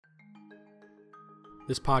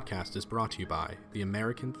This podcast is brought to you by the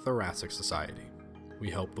American Thoracic Society. We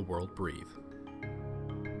help the world breathe.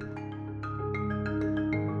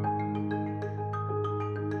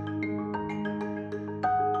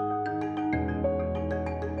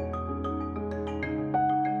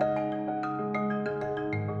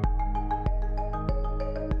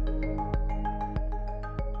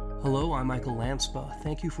 Hello, I'm Michael Lanspa.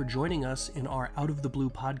 Thank you for joining us in our Out of the Blue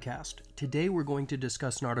podcast. Today we're going to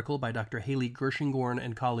discuss an article by Dr. Haley Gershengorn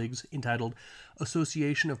and colleagues entitled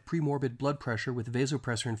Association of Premorbid Blood Pressure with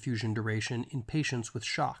Vasopressor Infusion Duration in Patients with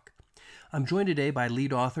Shock. I'm joined today by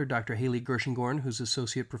lead author Dr. Haley Gershengorn, who's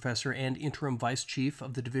Associate Professor and Interim Vice Chief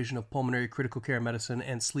of the Division of Pulmonary Critical Care Medicine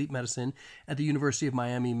and Sleep Medicine at the University of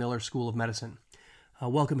Miami Miller School of Medicine.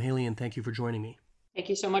 Welcome, Haley, and thank you for joining me. Thank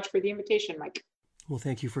you so much for the invitation, Mike. Well,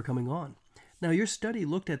 thank you for coming on. Now, your study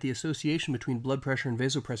looked at the association between blood pressure and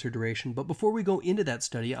vasopressor duration, but before we go into that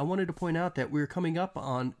study, I wanted to point out that we're coming up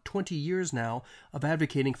on 20 years now of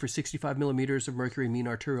advocating for 65 millimeters of mercury mean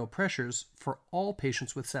arterial pressures for all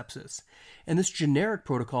patients with sepsis. And this generic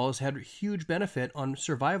protocol has had a huge benefit on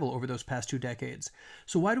survival over those past 2 decades.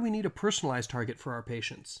 So why do we need a personalized target for our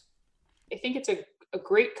patients? I think it's a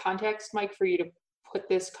great context, Mike, for you to put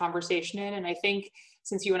this conversation in. And I think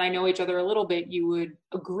since you and I know each other a little bit, you would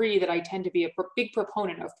agree that I tend to be a big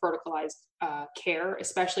proponent of protocolized care,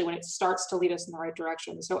 especially when it starts to lead us in the right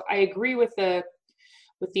direction. So I agree with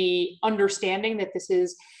the understanding that this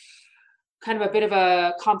is kind of a bit of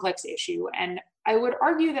a complex issue. And I would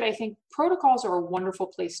argue that I think protocols are a wonderful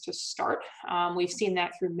place to start. We've seen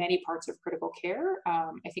that through many parts of critical care.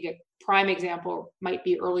 I think a prime example might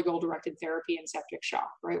be early goal-directed therapy in septic shock,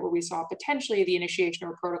 right? Where we saw potentially the initiation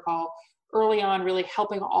of a protocol early on really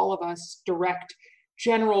helping all of us direct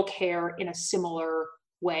general care in a similar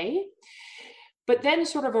way. But then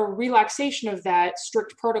sort of a relaxation of that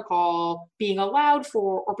strict protocol being allowed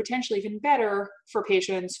for, or potentially even better for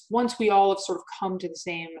patients once we all have sort of come to the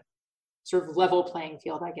same sort of level playing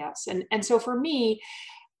field, I guess. And so for me,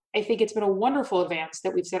 I think it's been a wonderful advance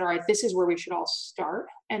that we've said, all right, this is where we should all start.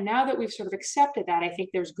 And now that we've sort of accepted that, I think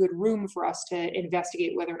there's good room for us to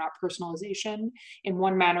investigate whether or not personalization in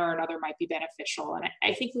one manner or another might be beneficial. And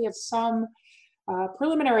I think we have some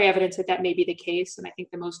preliminary evidence that that may be the case. And I think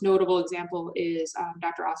the most notable example is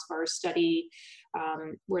Dr. Asfar's study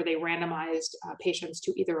where they randomized patients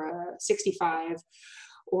to either a 65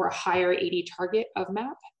 or a higher 80 target of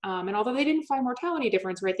MAP. And although they didn't find mortality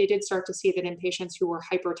difference, right, they did start to see that in patients who were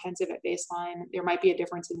hypertensive at baseline, there might be a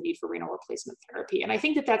difference in the need for renal replacement therapy. And I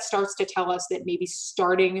think that that starts to tell us that maybe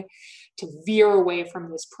starting to veer away from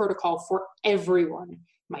this protocol for everyone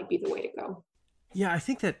might be the way to go. Yeah, I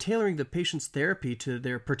think that tailoring the patient's therapy to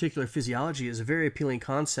their particular physiology is a very appealing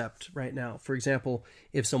concept right now. For example,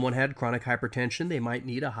 if someone had chronic hypertension, they might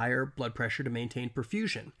need a higher blood pressure to maintain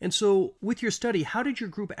perfusion. And so with your study, how did your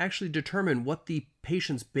group actually determine what the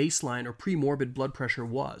patient's baseline or premorbid blood pressure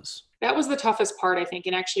was? That was the toughest part, I think,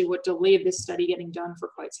 and actually what delayed this study getting done for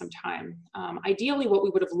quite some time. Ideally, what we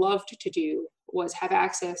would have loved to do was have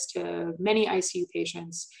access to many ICU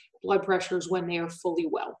patients' blood pressures when they are fully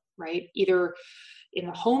well, right? Either in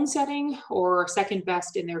the home setting or second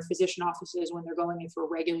best in their physician offices when they're going in for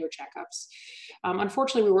regular checkups.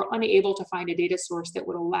 Unfortunately, we were unable to find a data source that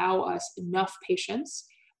would allow us enough patients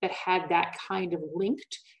that had that kind of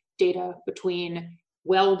linked data between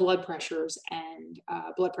well blood pressures and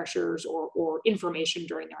blood pressures or information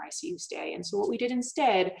during their ICU stay. And so what we did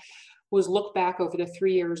instead was look back over the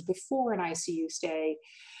 3 years before an ICU stay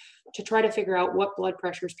to try to figure out what blood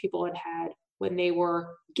pressures people had had when they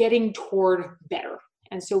were getting toward better.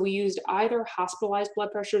 And so we used either hospitalized blood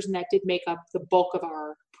pressures, and that did make up the bulk of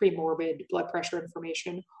our premorbid blood pressure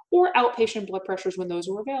information, or outpatient blood pressures when those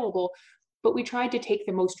were available. But we tried to take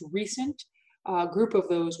the most recent group of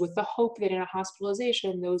those with the hope that in a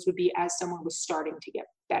hospitalization, those would be as someone was starting to get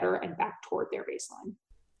better and back toward their baseline.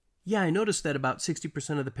 Yeah, I noticed that about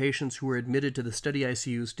 60% of the patients who were admitted to the study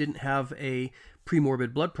ICUs didn't have a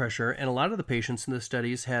premorbid blood pressure, and a lot of the patients in the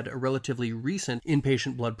studies had a relatively recent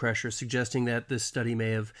inpatient blood pressure, suggesting that this study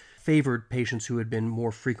may have favored patients who had been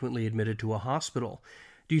more frequently admitted to a hospital.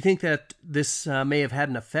 Do you think that this may have had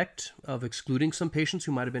an effect of excluding some patients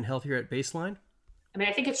who might have been healthier at baseline? I mean,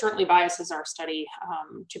 I think it certainly biases our study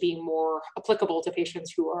to being more applicable to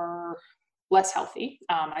patients who are less healthy.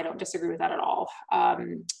 I don't disagree with that at all.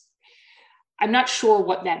 I'm not sure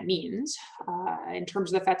what that means in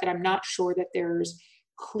terms of the fact that I'm not sure that there's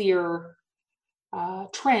clear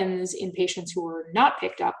trends in patients who are not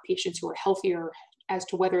picked up, patients who are healthier, as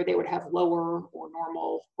to whether they would have lower or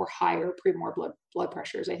normal or higher premorbid blood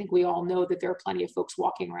pressures. I think we all know that there are plenty of folks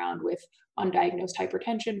walking around with undiagnosed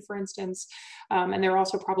hypertension, for instance. And there are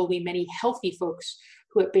also probably many healthy folks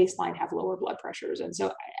who at baseline have lower blood pressures. And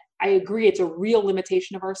so I agree it's a real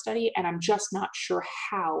limitation of our study, and I'm just not sure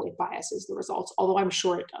how it biases the results, although I'm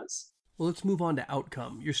sure it does. Well, let's move on to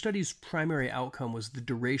outcome. Your study's primary outcome was the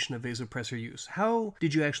duration of vasopressor use. How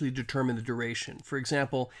did you actually determine the duration? For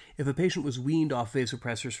example, if a patient was weaned off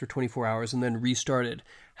vasopressors for 24 hours and then restarted,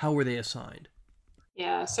 how were they assigned?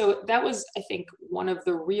 Yeah, so that was, I think, one of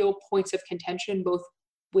the real points of contention, both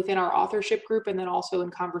within our authorship group and then also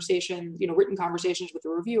in conversation, written conversations with the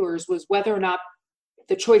reviewers, was whether or not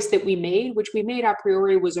the choice that we made, which we made a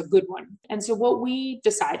priori, was a good one. And so what we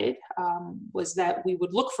decided was that we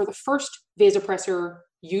would look for the first vasopressor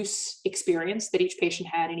use experience that each patient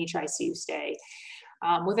had in each ICU stay,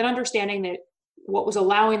 with an understanding that what was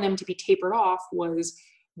allowing them to be tapered off was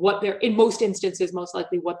what their, in most instances, most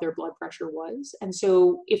likely what their blood pressure was. And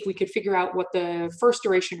so if we could figure out what the first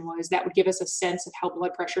duration was, that would give us a sense of how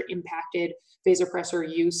blood pressure impacted vasopressor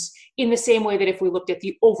use in the same way that if we looked at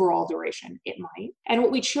the overall duration, it might. And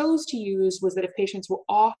what we chose to use was that if patients were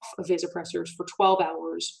off of vasopressors for 12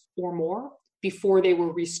 hours or more before they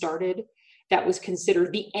were restarted, that was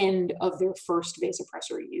considered the end of their first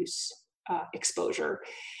vasopressor use exposure.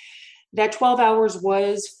 That 12 hours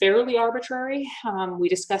was fairly arbitrary. We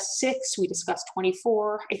discussed 6, we discussed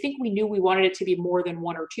 24. I think we knew we wanted it to be more than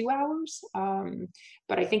 1 or 2 hours.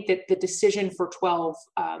 But I think that the decision for 12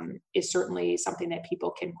 is certainly something that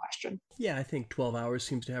people can question. Yeah, I think 12 hours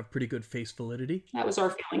seems to have pretty good face validity. That was our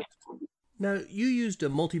feeling. Now, you used a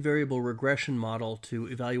multivariable regression model to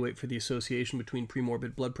evaluate for the association between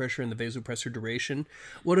premorbid blood pressure and the vasopressor duration.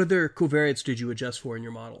 What other covariates did you adjust for in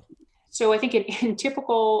your model? So I think in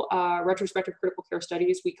typical retrospective critical care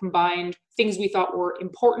studies, we combined things we thought were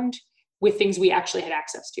important with things we actually had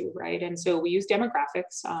access to, right? And so we used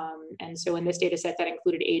demographics. And so in this data set, that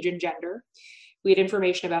included age and gender. We had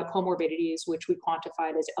information about comorbidities, which we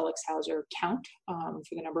quantified as Elixhauser count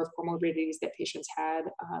for the number of comorbidities that patients had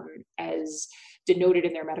as denoted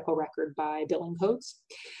in their medical record by billing codes.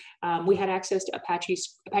 We had access to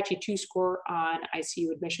Apache 2 score on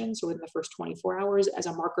ICU admission, so within the first 24 hours as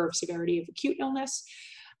a marker of severity of acute illness.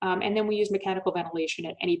 And then we used mechanical ventilation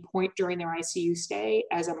at any point during their ICU stay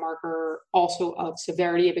as a marker also of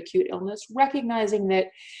severity of acute illness, recognizing that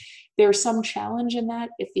there's some challenge in that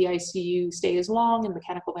if the ICU stay is long and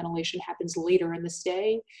mechanical ventilation happens later in the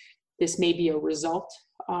stay, this may be a result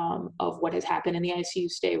of what has happened in the ICU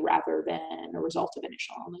stay rather than a result of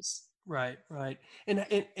initial illness. Right.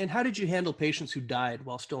 And how did you handle patients who died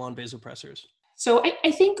while still on vasopressors? So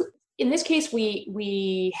I think in this case,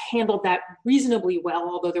 we handled that reasonably well,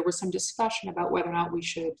 although there was some discussion about whether or not we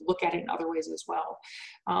should look at it in other ways as well.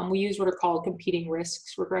 We used what are called competing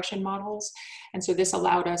risks regression models. And so this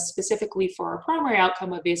allowed us specifically for our primary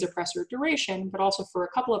outcome of vasopressor duration, but also for a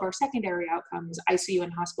couple of our secondary outcomes, ICU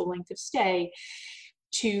and hospital length of stay,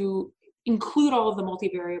 to include all of the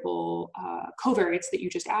multivariable covariates that you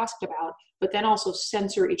just asked about, but then also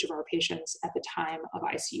censor each of our patients at the time of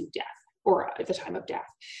ICU death or at the time of death,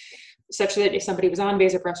 such that if somebody was on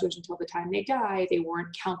vasopressors until the time they die, they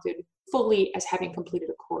weren't counted fully as having completed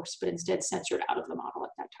a course, but instead censored out of the model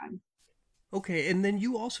at that time. Okay, and then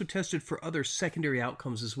you also tested for other secondary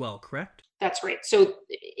outcomes as well, correct? That's right. So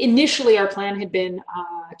initially our plan had been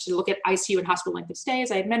to look at ICU and hospital length of stay,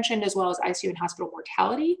 as I had mentioned, as well as ICU and hospital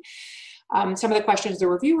mortality. Some of the questions the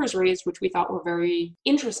reviewers raised, which we thought were very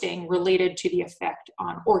interesting, related to the effect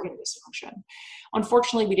on organ dysfunction.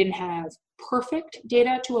 Unfortunately, we didn't have perfect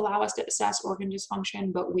data to allow us to assess organ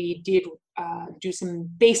dysfunction, but we did do some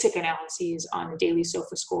basic analyses on the daily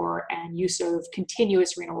SOFA score and use of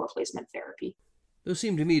continuous renal replacement therapy. Those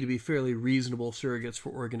seem to me to be fairly reasonable surrogates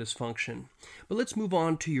for organ dysfunction. But let's move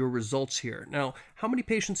on to your results here. Now, how many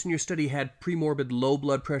patients in your study had premorbid low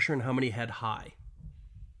blood pressure and how many had high?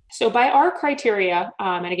 So by our criteria,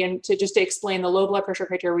 and again, to explain, the low blood pressure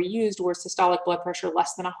criteria we used were systolic blood pressure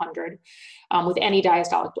less than 100 with any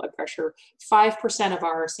diastolic blood pressure. 5% of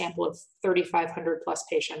our sample of 3,500 plus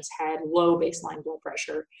patients had low baseline blood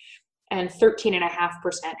pressure, and 13.5%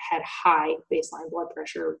 had high baseline blood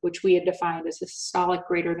pressure, which we had defined as a systolic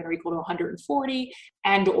greater than or equal to 140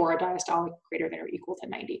 and or a diastolic greater than or equal to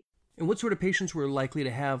 90. And what sort of patients were likely to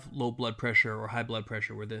have low blood pressure or high blood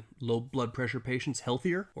pressure? Were the low blood pressure patients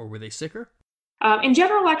healthier or were they sicker? In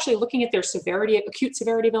general, actually looking at their severity, acute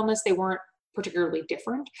severity of illness, they weren't particularly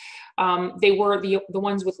different. They were the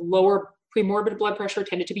ones with lower premorbid blood pressure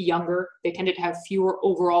tended to be younger. They tended to have fewer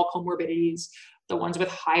overall comorbidities. The ones with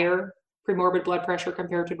higher premorbid blood pressure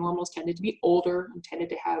compared to normals tended to be older and tended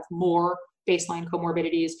to have more baseline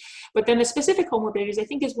comorbidities. But then the specific comorbidities, I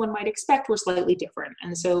think, as one might expect, were slightly different.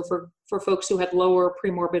 And so for folks who had lower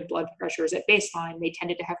premorbid blood pressures at baseline, they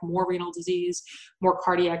tended to have more renal disease, more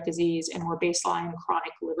cardiac disease, and more baseline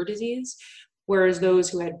chronic liver disease. Whereas those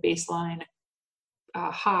who had baseline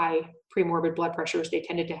high premorbid blood pressures, they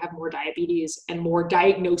tended to have more diabetes and more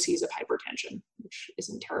diagnoses of hypertension, which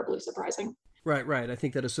isn't terribly surprising. Right. I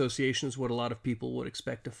think that association is what a lot of people would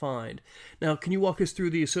expect to find. Now, can you walk us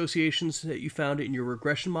through the associations that you found in your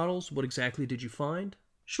regression models? What exactly did you find?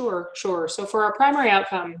 Sure. So for our primary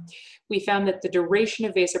outcome, we found that the duration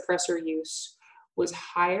of vasopressor use was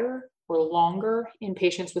higher or longer in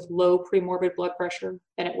patients with low premorbid blood pressure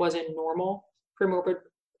than it was in normal premorbid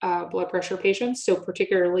blood pressure patients. So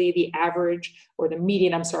particularly the average or the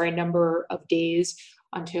median, number of days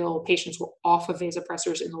until patients were off of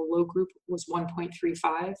vasopressors in the low group was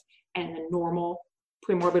 1.35, and in the normal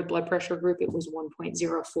premorbid blood pressure group, it was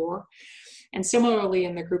 1.04. And similarly,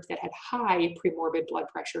 in the group that had high premorbid blood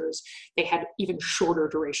pressures, they had even shorter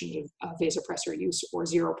durations of vasopressor use, or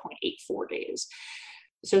 0.84 days.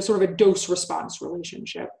 So sort of a dose-response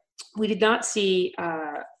relationship. We did not see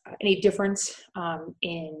any difference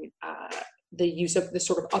in the use of the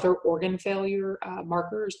sort of other organ failure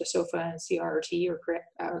markers, the SOFA and CRRT,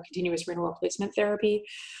 or continuous renal replacement therapy,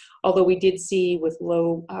 although we did see with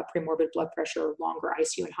low premorbid blood pressure, longer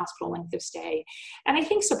ICU and hospital length of stay, and I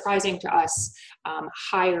think surprising to us,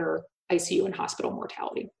 higher ICU and hospital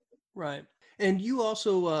mortality. Right. And you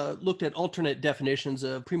also looked at alternate definitions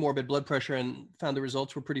of premorbid blood pressure and found the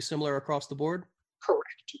results were pretty similar across the board?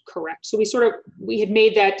 Correct. So we had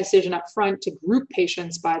made that decision up front to group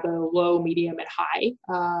patients by the low, medium, and high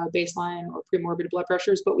baseline or premorbid blood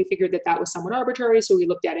pressures, but we figured that was somewhat arbitrary, so we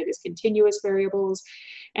looked at it as continuous variables.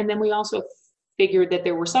 And then we also figured that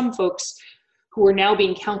there were some folks who are now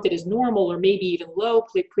being counted as normal or maybe even low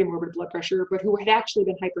premorbid blood pressure, but who had actually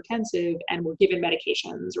been hypertensive and were given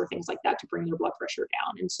medications or things like that to bring their blood pressure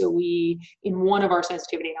down. And so we, in one of our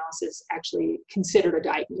sensitivity analysis, actually considered a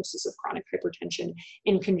diagnosis of chronic hypertension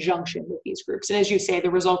in conjunction with these groups. And as you say, the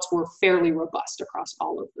results were fairly robust across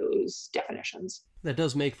all of those definitions. That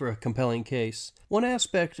does make for a compelling case. One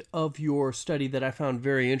aspect of your study that I found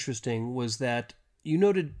very interesting was that you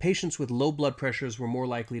noted patients with low blood pressures were more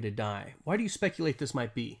likely to die. Why do you speculate this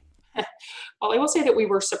might be? Well, I will say that we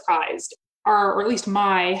were surprised. Or at least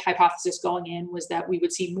my hypothesis going in was that we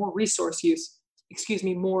would see more resource use,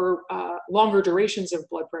 more longer durations of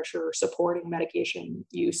blood pressure supporting medication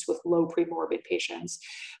use with low premorbid patients,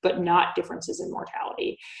 but not differences in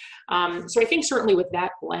mortality. So I think certainly with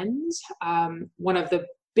that lens, one of the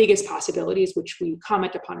biggest possibilities, which we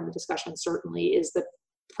comment upon in the discussion certainly, is the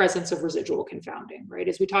presence of residual confounding, right?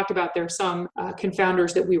 As we talked about, there are some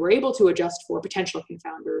confounders that we were able to adjust for, potential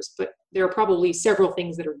confounders, but there are probably several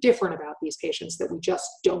things that are different about these patients that we just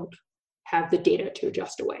don't have the data to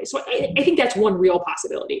adjust away. So I think that's one real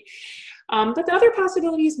possibility. But the other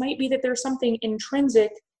possibilities might be that there's something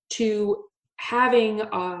intrinsic to having,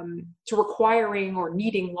 to requiring or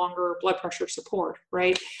needing longer blood pressure support,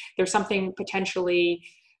 right? There's something potentially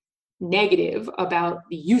negative about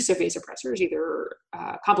the use of vasopressors, either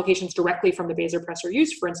complications directly from the vasopressor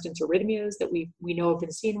use, for instance, arrhythmias that we know have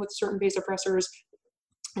been seen with certain vasopressors,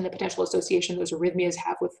 and the potential association those arrhythmias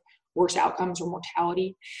have with worse outcomes or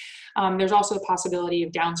mortality. There's also a possibility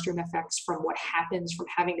of downstream effects from what happens from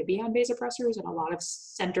having to be on vasopressors. In a lot of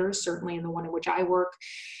centers, certainly in the one in which I work,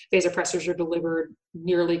 vasopressors are delivered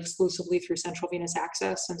nearly exclusively through central venous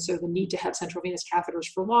access. And so the need to have central venous catheters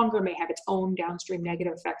for longer may have its own downstream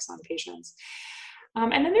negative effects on patients.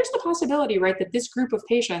 And then there's the possibility, right, that this group of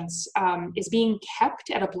patients is being kept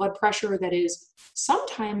at a blood pressure that is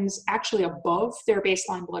sometimes actually above their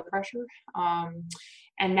baseline blood pressure.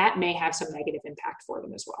 And that may have some negative impact for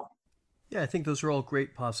them as well. Yeah, I think those are all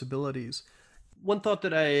great possibilities. One thought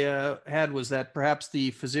that I had was that perhaps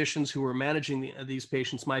the physicians who were managing these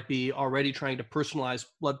patients might be already trying to personalize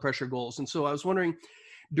blood pressure goals. And so I was wondering,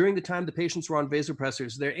 during the time the patients were on vasopressors,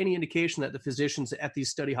 is there any indication that the physicians at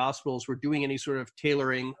these study hospitals were doing any sort of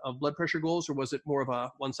tailoring of blood pressure goals, or was it more of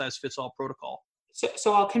a one-size-fits-all protocol?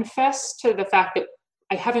 So I'll confess to the fact that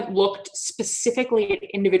I haven't looked specifically at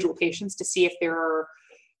individual patients to see if there are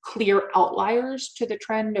clear outliers to the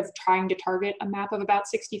trend of trying to target a MAP of about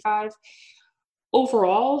 65.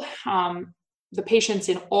 Overall, the patients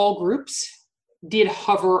in all groups did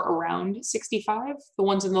hover around 65. The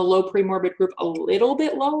ones in the low premorbid group a little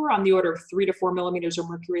bit lower, on the order of 3 to 4 millimeters of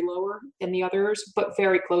mercury lower than the others, but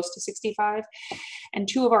very close to 65. And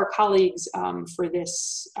two of our colleagues for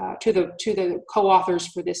this, to the co-authors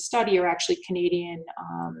for this study, are actually Canadian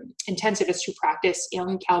intensivists who practice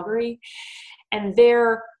in Calgary. And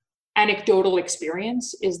their anecdotal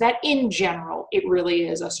experience is that in general, it really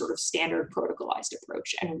is a sort of standard protocolized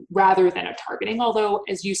approach, and rather than a targeting, although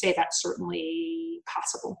as you say, that's certainly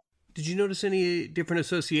possible. Did you notice any different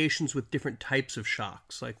associations with different types of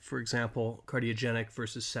shocks, like, for example, cardiogenic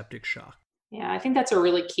versus septic shock? Yeah, I think that's a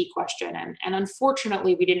really key question. And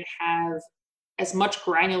unfortunately, we didn't have as much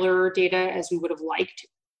granular data as we would have liked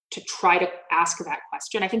to try to ask that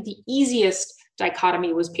question. I think the easiest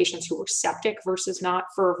dichotomy was patients who were septic versus not,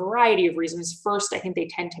 for a variety of reasons. First, I think they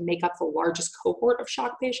tend to make up the largest cohort of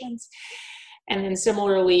shock patients. And then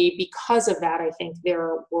similarly, because of that, I think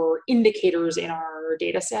there were indicators in our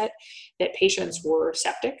data set that patients were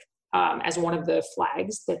septic as one of the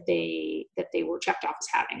flags that they were checked off as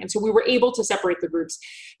having. And so we were able to separate the groups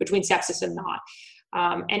between sepsis and not.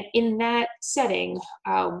 And in that setting,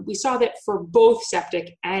 we saw that for both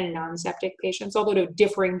septic and non-septic patients, although to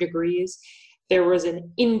differing degrees, there was an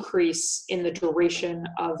increase in the duration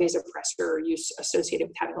of vasopressor use associated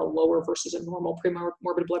with having a lower versus a normal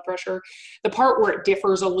premorbid blood pressure. The part where it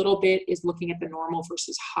differs a little bit is looking at the normal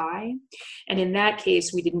versus high. And in that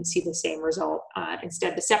case, we didn't see the same result.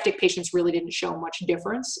 Instead, the septic patients really didn't show much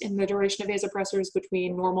difference in the duration of vasopressors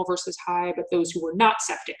between normal versus high, but those who were not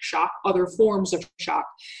septic shock, other forms of shock,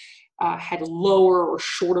 had lower or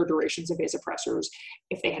shorter durations of vasopressors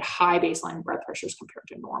if they had high baseline blood pressures compared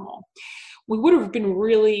to normal. We would have been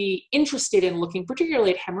really interested in looking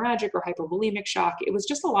particularly at hemorrhagic or hypovolemic shock. It was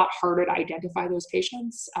just a lot harder to identify those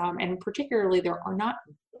patients. And particularly, there are not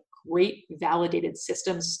great validated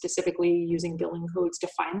systems specifically using billing codes to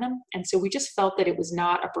find them. And so we just felt that it was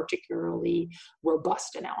not a particularly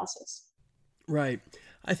robust analysis. Right.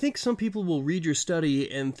 I think some people will read your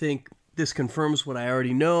study and think, this confirms what I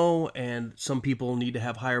already know, and some people need to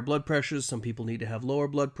have higher blood pressures, some people need to have lower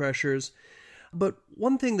blood pressures. But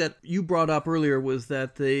one thing that you brought up earlier was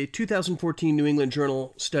that the 2014 New England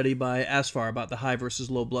Journal study by ASFAR about the high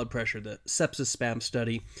versus low blood pressure, the sepsis spam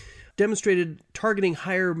study, demonstrated targeting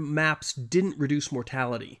higher MAPs didn't reduce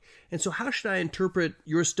mortality. And so how should I interpret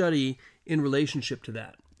your study in relationship to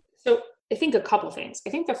that? So I think a couple things. I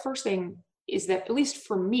think the first thing is that, at least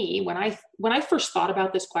for me, when I first thought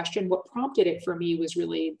about this question, what prompted it for me was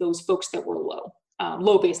really those folks that were low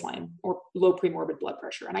baseline or low premorbid blood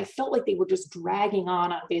pressure. And I felt like they were just dragging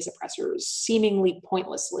on vasopressors seemingly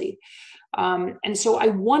pointlessly. And so I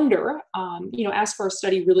wonder, ASFAR's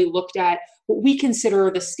study really looked at what we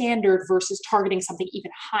consider the standard versus targeting something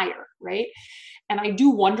even higher, right? And I do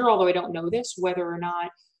wonder, although I don't know this, whether or not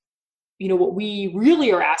what we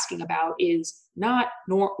really are asking about is not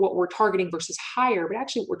what we're targeting versus higher, but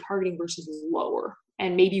actually what we're targeting versus lower.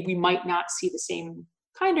 And maybe we might not see the same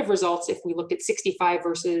kind of results if we looked at 65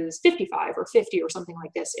 versus 55 or 50 or something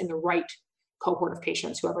like this in the right cohort of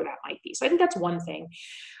patients, whoever that might be. So I think that's one thing.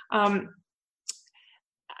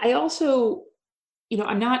 I also,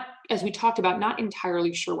 I'm not, as we talked about, not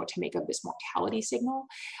entirely sure what to make of this mortality signal.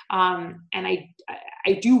 And I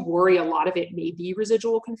do worry a lot of it may be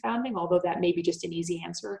residual confounding, although that may be just an easy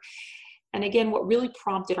answer. And again, what really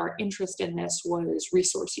prompted our interest in this was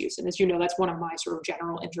resource use. And as you know, that's one of my sort of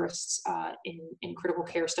general interests in critical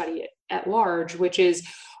care study at large, which is,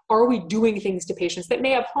 are we doing things to patients that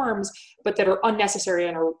may have harms, but that are unnecessary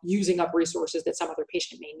and are using up resources that some other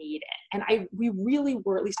patient may need? And we really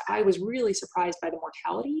were, at least I was really surprised by the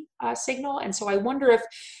mortality signal. And so I wonder if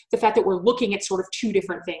the fact that we're looking at sort of two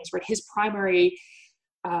different things, right? His primary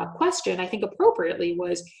question, I think appropriately,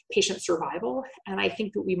 was patient survival. And I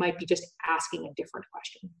think that we might be just asking a different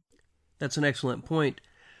question. That's an excellent point.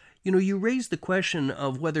 You raised the question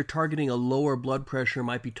of whether targeting a lower blood pressure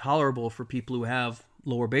might be tolerable for people who have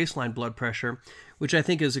lower baseline blood pressure, which I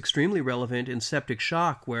think is extremely relevant in septic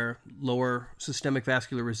shock, where lower systemic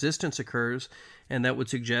vascular resistance occurs, and that would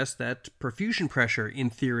suggest that perfusion pressure, in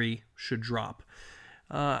theory, should drop.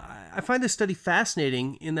 I find this study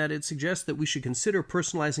fascinating in that it suggests that we should consider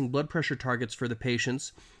personalizing blood pressure targets for the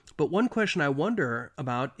patients. But one question I wonder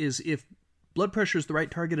about is if blood pressure is the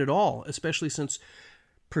right target at all, especially since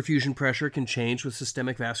perfusion pressure can change with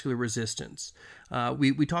systemic vascular resistance.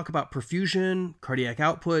 We talk about perfusion, cardiac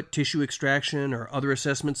output, tissue extraction, or other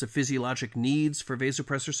assessments of physiologic needs for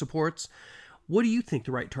vasopressor supports. What do you think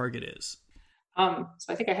the right target is? So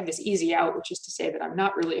I think I have this easy out, which is to say that I'm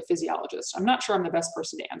not really a physiologist. I'm not sure I'm the best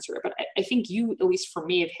person to answer it, but I think you, at least for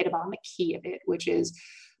me, have hit upon the key of it, which is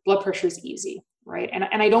blood pressure is easy, right? And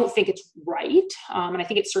I don't think it's right. And I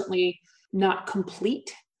think it's certainly not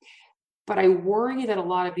complete. But I worry that a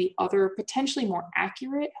lot of the other potentially more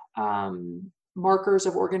accurate markers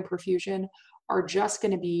of organ perfusion are just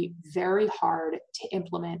going to be very hard to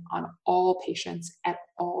implement on all patients at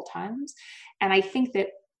all times. And I think that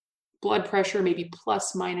blood pressure, maybe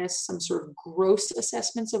plus minus some sort of gross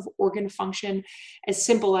assessments of organ function, as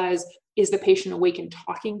simple as, is the patient awake and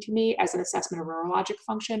talking to me, as an assessment of neurologic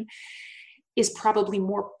function, is probably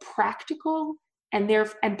more practical and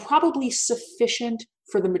probably sufficient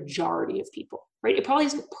for the majority of people, right? It probably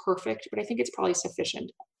isn't perfect, but I think it's probably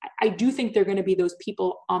sufficient. I do think there are going to be those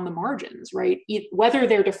people on the margins, right? Whether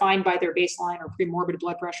they're defined by their baseline or premorbid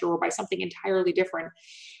blood pressure or by something entirely different,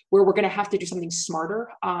 where we're going to have to do something smarter.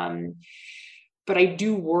 But I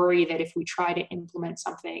do worry that if we try to implement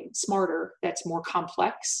something smarter that's more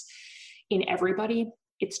complex in everybody,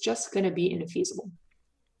 it's just going to be infeasible.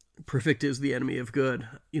 Perfect is the enemy of good.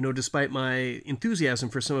 Despite my enthusiasm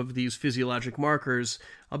for some of these physiologic markers,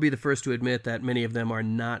 I'll be the first to admit that many of them are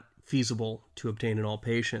not feasible to obtain in all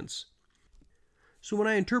patients. So when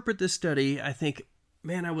I interpret this study, I think,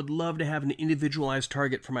 man, I would love to have an individualized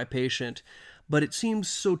target for my patient, but it seems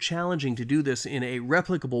so challenging to do this in a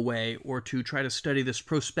replicable way or to try to study this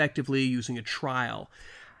prospectively using a trial.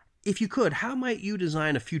 If you could, how might you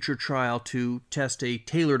design a future trial to test a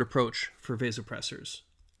tailored approach for vasopressors?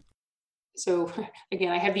 So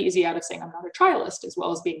again, I have the easy out of saying I'm not a trialist as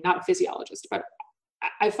well as being not a physiologist, but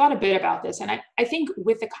I've thought a bit about this. And I think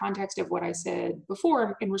with the context of what I said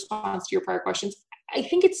before in response to your prior questions, I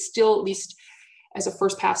think it's still, at least as a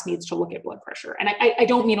first pass, needs to look at blood pressure. And I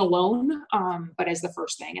don't mean alone, but as the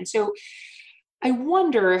first thing. And so I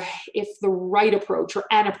wonder if the right approach or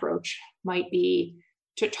an approach might be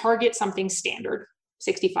to target something standard,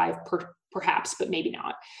 65 perhaps, but maybe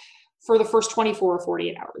not, for the first 24 or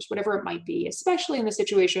 48 hours, whatever it might be, especially in the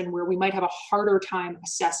situation where we might have a harder time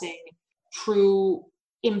assessing true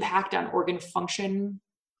impact on organ function,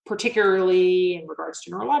 particularly in regards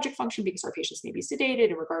to neurologic function, because our patients may be sedated,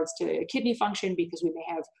 in regards to kidney function, because we may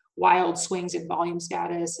have wild swings in volume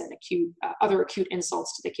status and other acute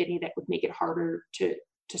insults to the kidney that would make it harder to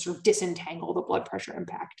sort of disentangle the blood pressure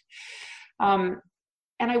impact.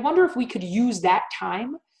 And I wonder if we could use that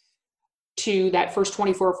time to that first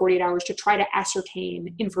 24 or 48 hours to try to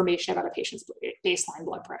ascertain information about a patient's baseline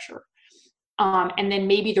blood pressure. And then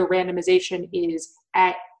maybe the randomization is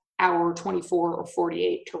at hour 24 or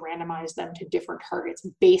 48 to randomize them to different targets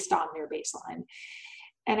based on their baseline.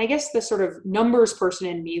 And I guess the sort of numbers person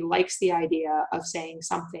in me likes the idea of saying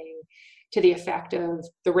something to the effect of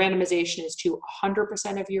the randomization is to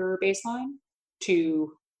 100% of your baseline,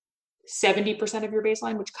 to 70% of your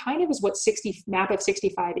baseline, which kind of is what MAP of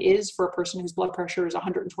 65 is for a person whose blood pressure is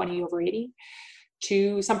 120 over 80,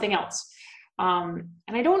 to something else. And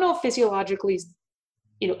I don't know if physiologically,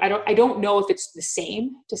 I don't know if it's the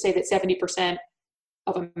same to say that 70%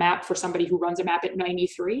 of a MAP for somebody who runs a MAP at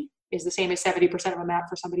 93 is the same as 70% of a MAP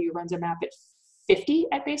for somebody who runs a MAP at 50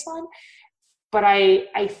 at baseline. But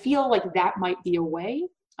I feel like that might be a way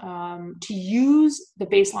to use the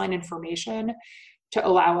baseline information to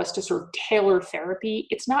allow us to sort of tailor therapy.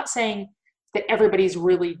 It's not saying that everybody's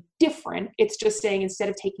really different. It's just saying instead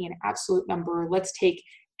of taking an absolute number, let's take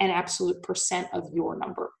an absolute percent of your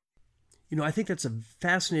number. I think that's a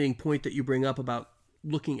fascinating point that you bring up about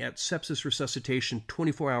looking at sepsis resuscitation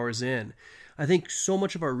 24 hours in. I think so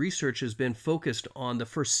much of our research has been focused on the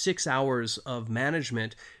first 6 hours of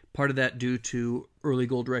management, part of that due to early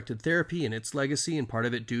goal-directed therapy and its legacy, and part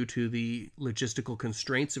of it due to the logistical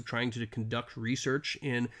constraints of trying to conduct research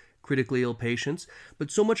in critically ill patients.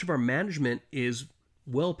 But so much of our management is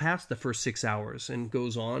well past the first 6 hours and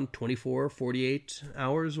goes on 24, 48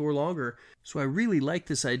 hours or longer. So I really like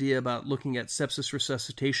this idea about looking at sepsis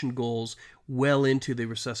resuscitation goals well into the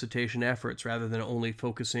resuscitation efforts rather than only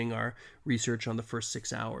focusing our research on the first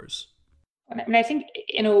 6 hours. And I think,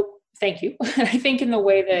 thank you. I think in the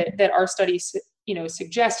way that our studies,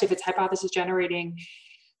 suggest, if it's hypothesis generating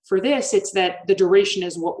for this, it's that the duration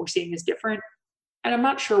is what we're seeing is different. And I'm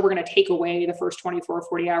not sure we're going to take away the first 24 or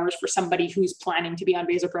 40 hours for somebody who's planning to be on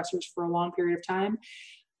vasopressors for a long period of time.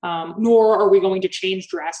 Nor are we going to change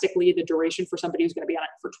drastically the duration for somebody who's going to be on it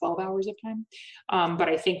for 12 hours of time. But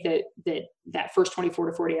I think that first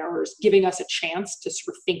 24 to 40 hours, giving us a chance to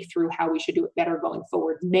sort of think through how we should do it better going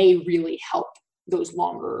forward, may really help those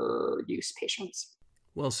longer use patients.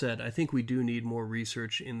 Well said. I think we do need more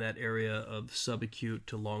research in that area of subacute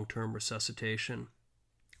to long-term resuscitation.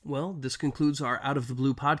 Well, this concludes our Out of the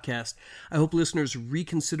Blue podcast. I hope listeners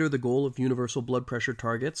reconsider the goal of universal blood pressure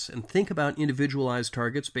targets and think about individualized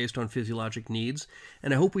targets based on physiologic needs,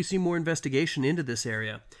 and I hope we see more investigation into this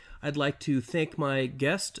area. I'd like to thank my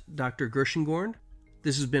guest, Dr. Gershengorn.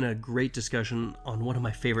 This has been a great discussion on one of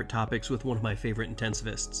my favorite topics with one of my favorite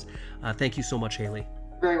intensivists. Thank you so much, Haley.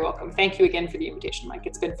 Very welcome. Thank you again for the invitation, Mike.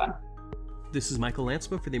 It's been fun. This is Michael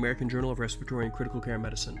Landsma for the American Journal of Respiratory and Critical Care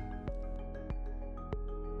Medicine.